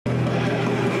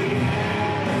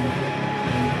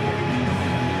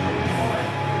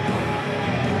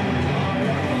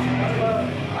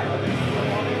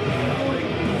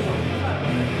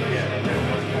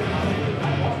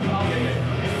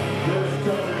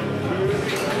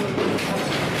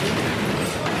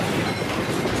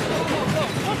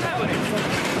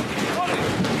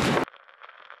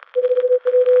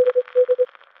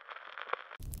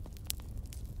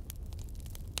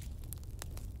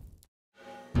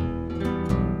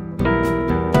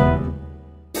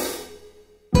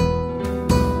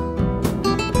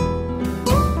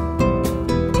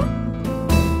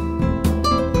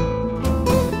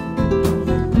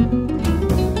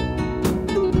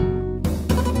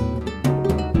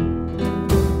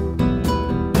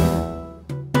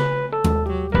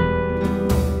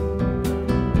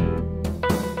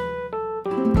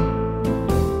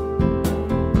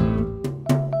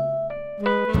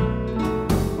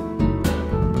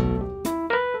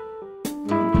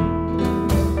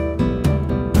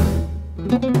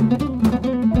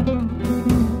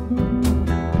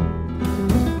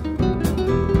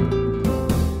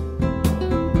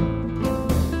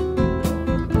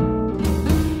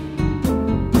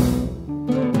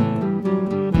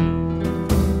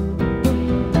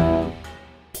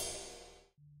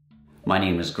My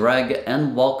name is Greg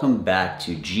and welcome back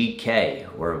to GK,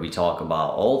 where we talk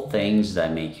about all things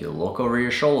that make you look over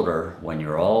your shoulder when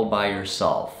you're all by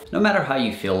yourself. No matter how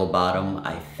you feel about him,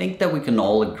 I think that we can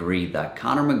all agree that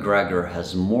Conor McGregor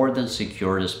has more than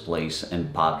secured his place in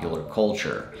popular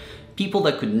culture. People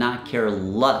that could not care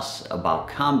less about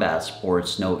combat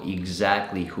sports know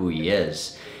exactly who he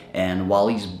is. And while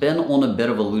he's been on a bit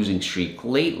of a losing streak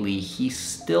lately, he's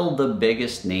still the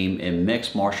biggest name in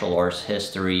mixed martial arts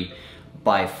history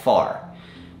by far.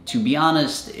 To be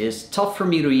honest, it's tough for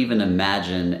me to even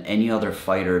imagine any other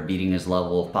fighter beating his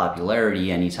level of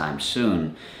popularity anytime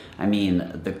soon. I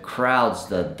mean, the crowds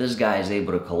that this guy is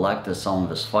able to collect at some of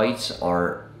his fights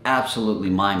are absolutely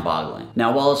mind-boggling.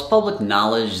 Now, while it's public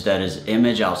knowledge that his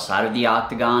image outside of the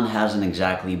Octagon hasn't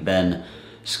exactly been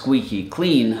squeaky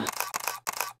clean,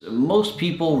 most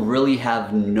people really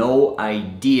have no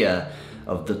idea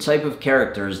of the type of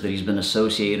characters that he's been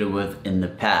associated with in the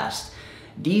past.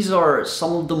 These are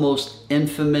some of the most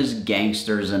infamous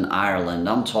gangsters in Ireland.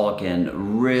 I'm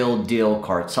talking real deal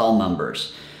cartel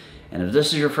members. And if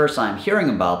this is your first time hearing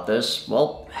about this,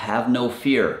 well, have no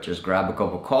fear. Just grab a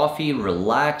cup of coffee,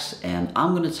 relax, and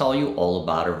I'm going to tell you all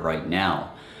about it right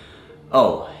now.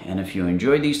 Oh, and if you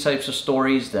enjoy these types of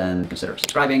stories, then consider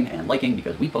subscribing and liking,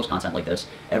 because we post content like this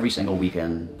every single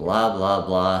weekend, blah, blah,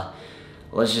 blah.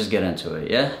 Let's just get into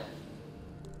it, yeah?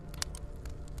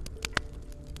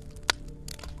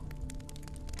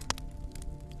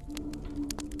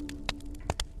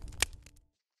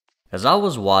 As I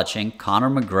was watching Conor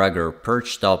McGregor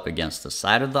perched up against the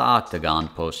side of the Octagon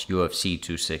post UFC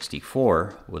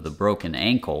 264 with a broken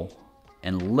ankle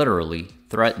and literally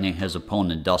threatening his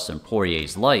opponent Dustin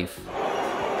Poirier's life,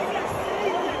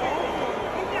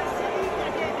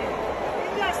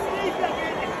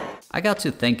 I got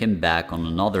to thinking back on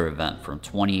another event from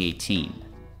 2018.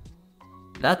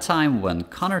 That time when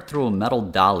Conor threw a metal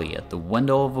dolly at the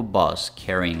window of a bus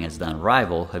carrying his then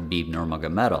rival Khabib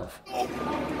Nurmagomedov.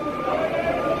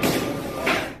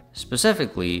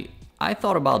 Specifically, I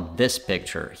thought about this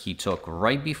picture he took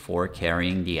right before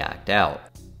carrying the act out.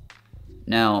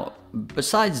 Now,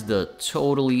 besides the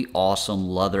totally awesome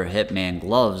leather Hitman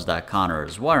gloves that Conor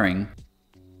is wearing,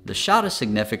 the shot is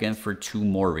significant for two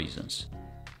more reasons.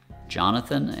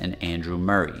 Jonathan and Andrew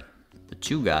Murray, the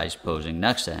two guys posing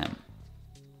next to him.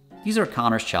 These are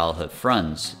Conor's childhood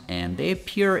friends, and they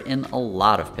appear in a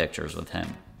lot of pictures with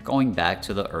him, going back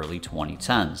to the early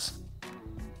 2010s.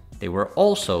 They were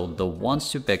also the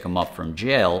ones to pick him up from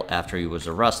jail after he was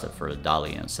arrested for the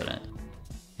dolly incident,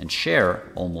 and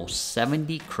share almost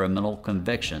 70 criminal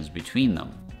convictions between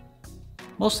them.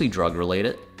 Mostly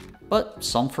drug-related, but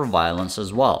some for violence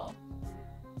as well.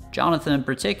 Jonathan in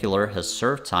particular has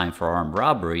served time for armed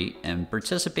robbery and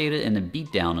participated in a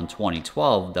beatdown in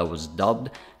 2012 that was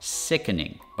dubbed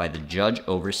sickening by the judge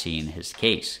overseeing his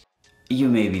case. You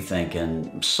may be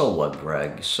thinking, so what,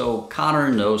 Greg? So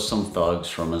Conor knows some thugs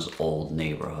from his old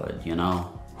neighborhood, you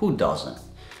know? Who doesn't?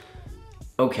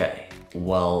 Okay,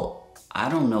 well, I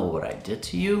don't know what I did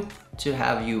to you to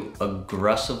have you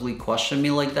aggressively question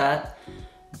me like that.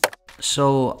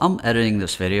 So I'm editing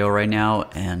this video right now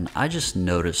and I just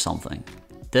noticed something.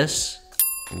 This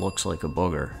looks like a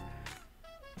booger.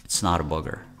 It's not a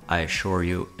booger. I assure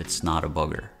you, it's not a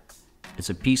booger. It's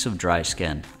a piece of dry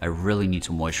skin. I really need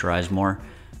to moisturize more,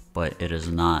 but it is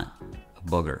not a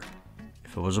booger.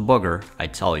 If it was a booger,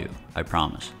 I'd tell you. I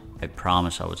promise. I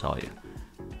promise I would tell you.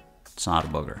 It's not a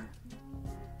booger.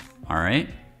 Alright?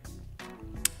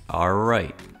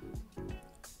 Alright.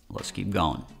 Let's keep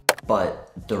going. But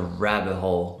the rabbit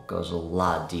hole goes a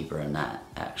lot deeper than that,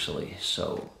 actually.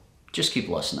 So just keep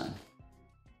listening.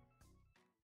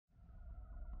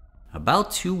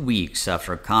 About 2 weeks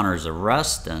after Conor's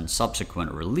arrest and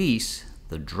subsequent release,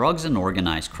 the Drugs and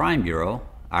Organised Crime Bureau,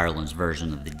 Ireland's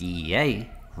version of the DEA,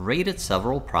 raided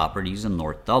several properties in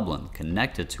North Dublin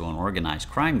connected to an organised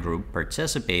crime group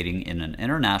participating in an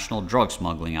international drug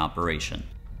smuggling operation,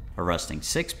 arresting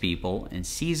 6 people and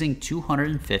seizing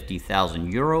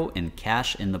 €250,000 in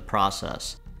cash in the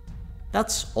process.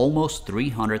 That's almost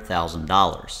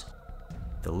 $300,000.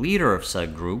 The leader of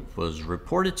said group was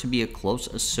reported to be a close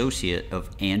associate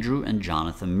of Andrew and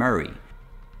Jonathan Murray,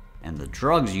 and the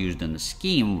drugs used in the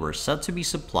scheme were said to be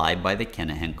supplied by the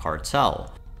Kinahan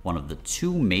Cartel, one of the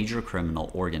 2 major criminal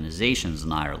organizations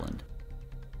in Ireland,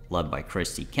 led by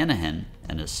Christy Kinahan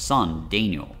and his son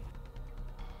Daniel.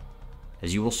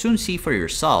 As you will soon see for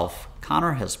yourself,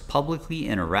 Conor has publicly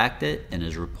interacted and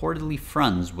is reportedly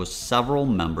friends with several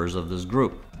members of this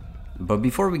group. But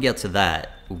before we get to that,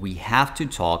 we have to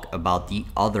talk about the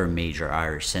other major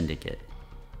Irish syndicate.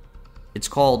 It's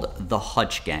called the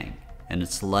Hutch Gang, and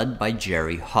it's led by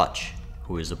Gerry Hutch,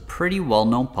 who is a pretty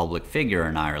well-known public figure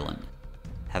in Ireland,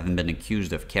 having been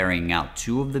accused of carrying out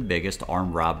two of the biggest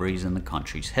armed robberies in the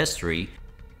country's history,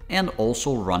 and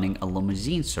also running a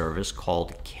limousine service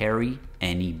called Carry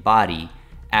Anybody,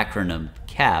 acronym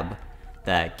CAB,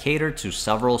 that catered to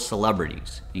several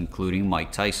celebrities, including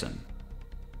Mike Tyson.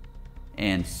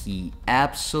 And he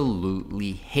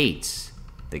absolutely hates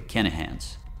the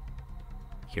Kinahans.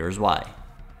 Here's why.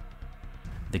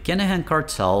 The Kinahan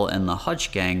Cartel and the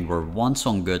Hutch Gang were once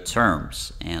on good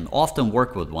terms and often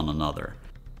worked with one another.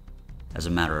 As a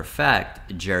matter of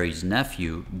fact, Gerry's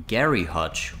nephew, Gary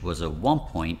Hutch, was at one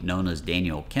point known as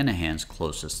Daniel Kinahan's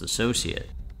closest associate.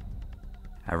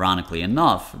 Ironically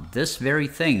enough, this very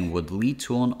thing would lead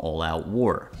to an all-out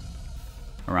war.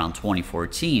 Around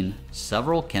 2014,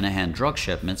 several Kinahan drug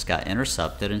shipments got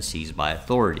intercepted and seized by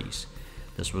authorities.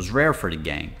 This was rare for the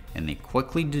gang, and they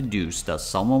quickly deduced that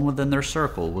someone within their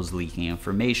circle was leaking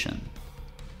information.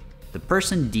 The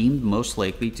person deemed most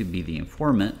likely to be the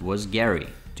informant was Gary,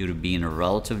 due to being a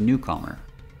relative newcomer.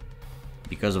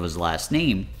 Because of his last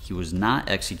name, he was not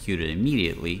executed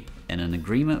immediately, and an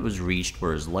agreement was reached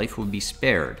where his life would be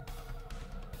spared,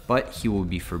 but he would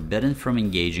be forbidden from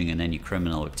engaging in any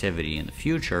criminal activity in the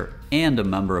future, and a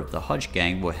member of the Hutch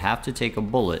Gang would have to take a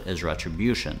bullet as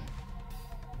retribution.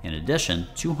 In addition,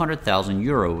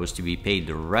 €200,000 was to be paid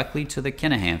directly to the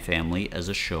Kinahan family as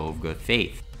a show of good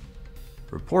faith.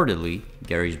 Reportedly,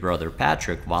 Gary's brother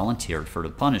Patrick volunteered for the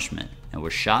punishment and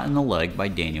was shot in the leg by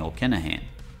Daniel Kinahan.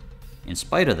 In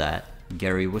spite of that,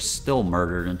 Gary was still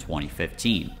murdered in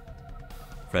 2015.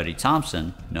 Freddie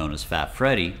Thompson, known as Fat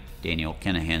Freddy, Daniel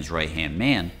Kinahan's right-hand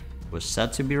man, was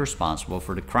said to be responsible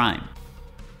for the crime.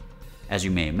 As you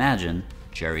may imagine,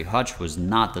 Gerry Hutch was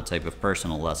not the type of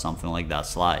person to let something like that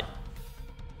slide.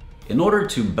 In order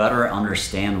to better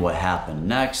understand what happened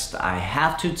next, I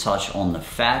have to touch on the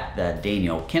fact that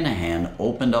Daniel Kinahan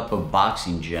opened up a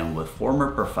boxing gym with former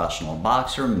professional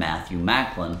boxer Matthew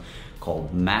Macklin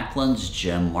called Macklin's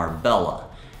Gym Marbella,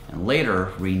 and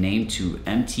later renamed to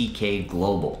MTK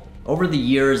Global. Over the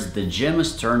years, the gym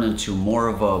has turned into more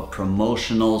of a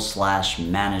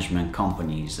promotional/management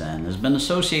companies and has been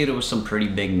associated with some pretty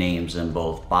big names in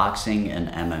both boxing and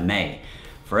MMA.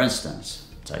 For instance,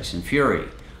 Tyson Fury,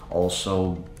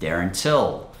 also Darren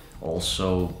Till,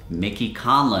 also Mickey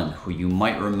Conlan, who you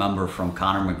might remember from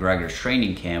Conor McGregor's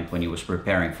training camp when he was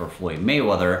preparing for Floyd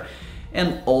Mayweather,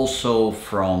 and also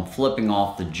from flipping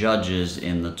off the judges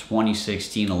in the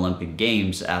 2016 Olympic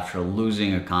Games after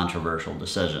losing a controversial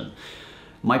decision.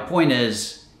 My point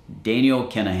is, Daniel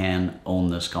Kinahan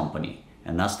owned this company,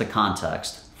 and that's the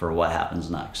context for what happens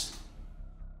next.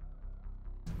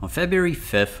 On February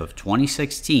 5th of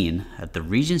 2016, at the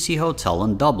Regency Hotel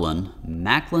in Dublin,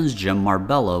 Macklin's Gym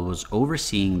Marbella was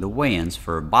overseeing the weigh-ins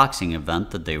for a boxing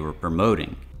event that they were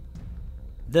promoting.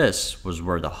 This was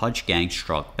where the Hutch Gang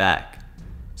struck back.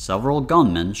 Several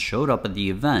gunmen showed up at the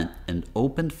event and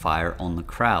opened fire on the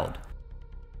crowd.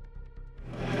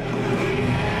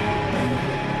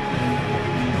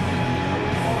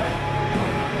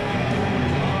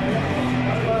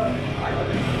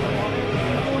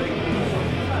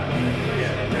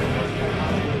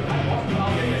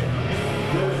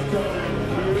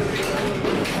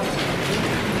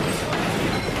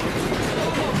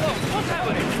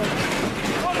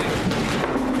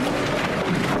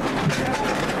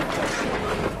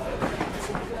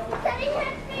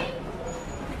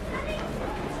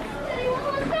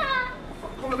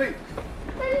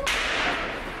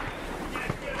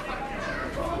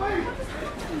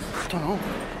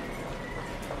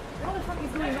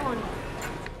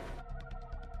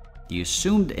 The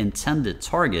assumed intended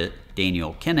target,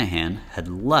 Daniel Kinahan, had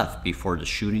left before the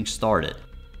shooting started,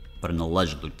 but an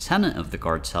alleged lieutenant of the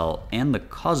cartel and the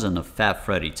cousin of Fat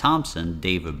Freddie Thompson,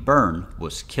 David Byrne,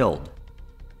 was killed,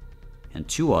 and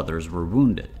two others were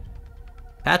wounded.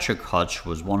 Patrick Hutch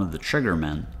was one of the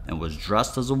triggermen and was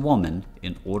dressed as a woman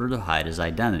in order to hide his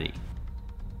identity.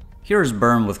 Here is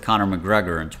Byrne with Conor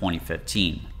McGregor in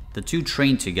 2015. The two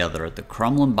trained together at the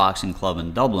Crumlin Boxing Club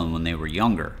in Dublin when they were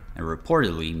younger, and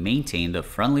reportedly maintained a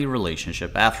friendly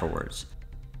relationship afterwards.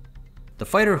 The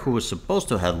fighter who was supposed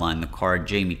to headline the card,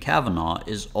 Jamie Kavanagh,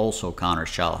 is also Conor's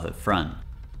childhood friend.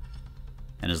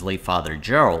 And his late father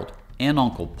Gerald and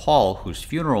Uncle Paul, whose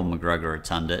funeral McGregor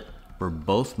attended, were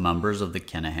both members of the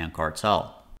Kinahan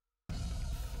Cartel.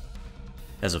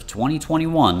 As of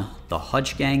 2021, the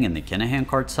Hutch Gang and the Kinahan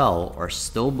Cartel are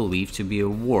still believed to be at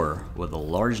war with a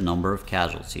large number of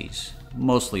casualties,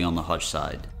 mostly on the Hutch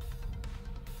side.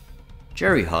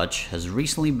 Gerry Hutch has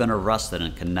recently been arrested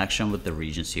in connection with the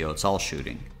Regency Hotel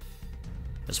shooting.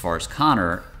 As far as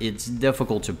Conor, it's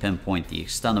difficult to pinpoint the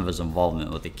extent of his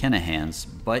involvement with the Kinahans,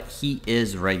 but he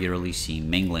is regularly seen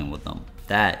mingling with them.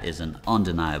 That is an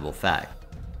undeniable fact.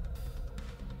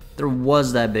 There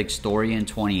was that big story in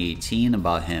 2018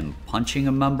 about him punching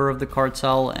a member of the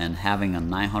cartel and having a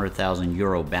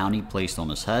 €900,000 bounty placed on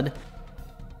his head.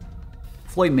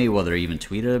 Floyd Mayweather even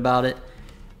tweeted about it.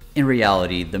 In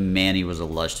reality, the man he was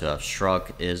alleged to have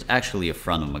struck is actually a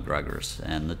friend of McGregor's,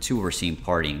 and the two were seen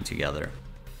partying together.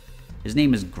 His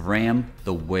name is Graham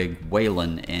the Wig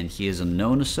Whalen, and he is a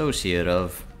known associate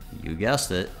of, you guessed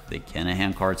it, the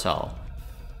Kinahan Cartel.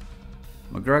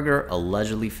 McGregor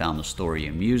allegedly found the story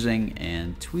amusing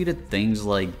and tweeted things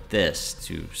like this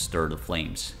to stir the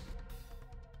flames.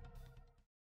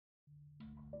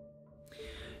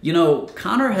 You know,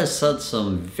 Conor has said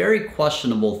some very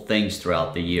questionable things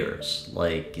throughout the years,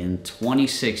 like in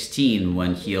 2016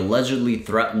 when he allegedly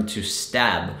threatened to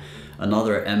stab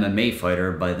another MMA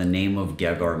fighter by the name of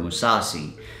Gegard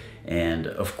Mousasi, and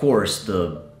of course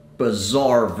the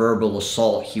bizarre verbal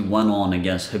assault he went on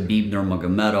against Khabib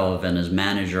Nurmagomedov and his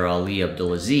manager Ali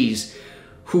Abdelaziz,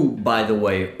 who, by the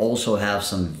way, also have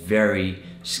some very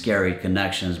scary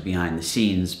connections behind the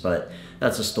scenes, but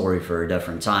that's a story for a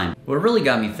different time. What really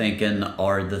got me thinking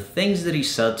are the things that he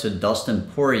said to Dustin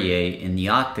Poirier in the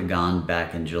Octagon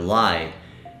back in July,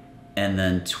 and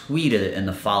then tweeted in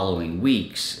the following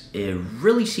weeks. It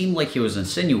really seemed like he was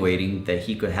insinuating that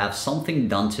he could have something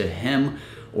done to him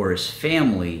or his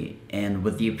family, and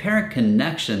with the apparent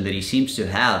connection that he seems to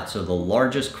have to the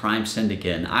largest crime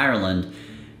syndicate in Ireland,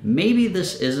 maybe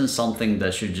this isn't something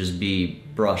that should just be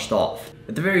brushed off.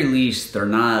 At the very least, they're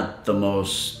not the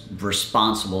most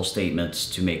responsible statements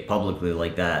to make publicly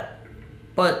like that.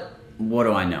 But what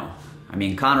do I know? I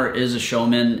mean, Conor is a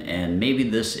showman, and maybe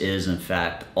this is in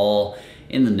fact all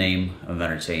in the name of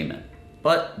entertainment.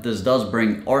 But this does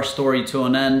bring our story to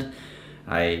an end.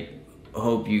 I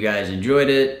hope you guys enjoyed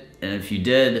it, and if you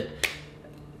did,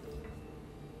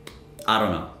 I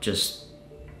don't know, just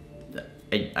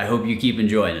I hope you keep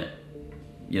enjoying it.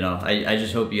 You know, I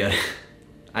just hope you had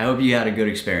I hope you had a good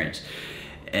experience.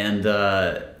 And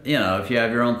you know, if you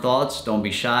have your own thoughts, don't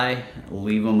be shy,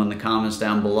 leave them in the comments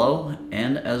down below.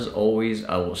 And as always,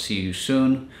 I will see you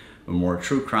soon with more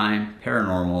true crime,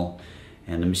 paranormal,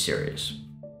 and the mysterious.